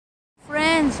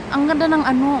ang ganda ng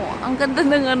ano, ang ganda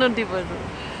ng ano, di ba?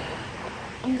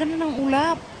 Ang ganda ng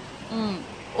ulap.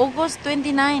 August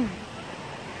 29,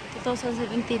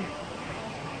 2017.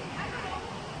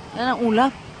 Yan ang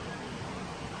ulap.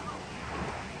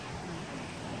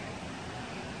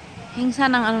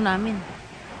 Hingsa ng ano namin.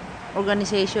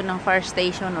 Organization ng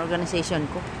FireStation, organization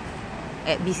ko.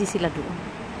 Busy sila doon.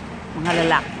 Mga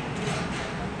lalaki.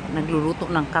 Nagluluto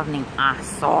ng karning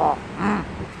aso.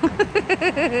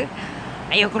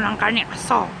 Ayaw ko ng karning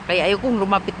aso. Kaya ayaw kong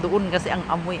lumapit doon kasi ang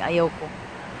amoy ayaw ko.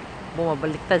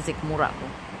 Bumabaliktad si Kumura ko.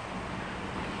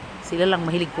 Sila lang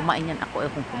mahilig kumain yan. Ako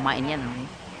ayaw kong kumain yan.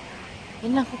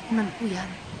 Yan lang kukunan ko yan.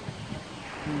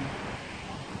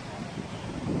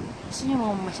 Gusto nyo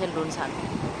mga mamasyal doon sa atin?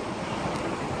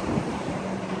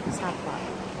 Sapa.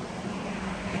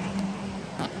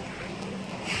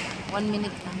 1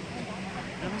 minute lang.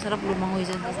 Alam mo, sarap lumangoy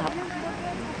dyan sa sapa.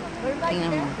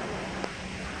 Tingnan mo.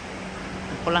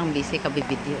 Ako lang busy,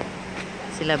 kabibideo.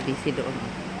 Sila busy doon.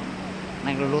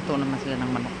 Nagluluto naman sila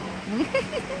ng manok.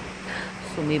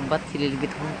 Sumibat,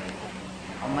 sililibit ko.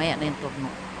 Mamaya na yung turno.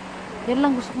 Yan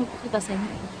lang gusto kong pakita sa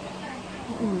inyo.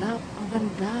 Ang ulap, ang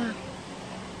ganda.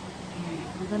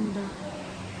 Ang ganda.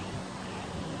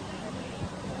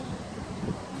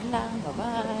 Yan lang,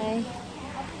 bye-bye.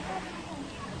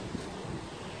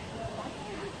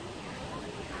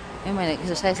 May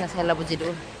nag-exercise na sa labod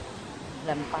doon.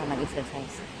 Alam pa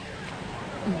nag-exercise.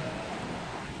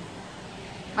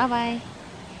 Bye-bye.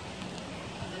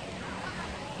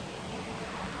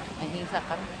 May hingsa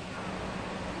ka.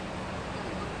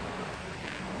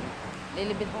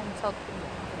 Lilibit mo ang South Korea.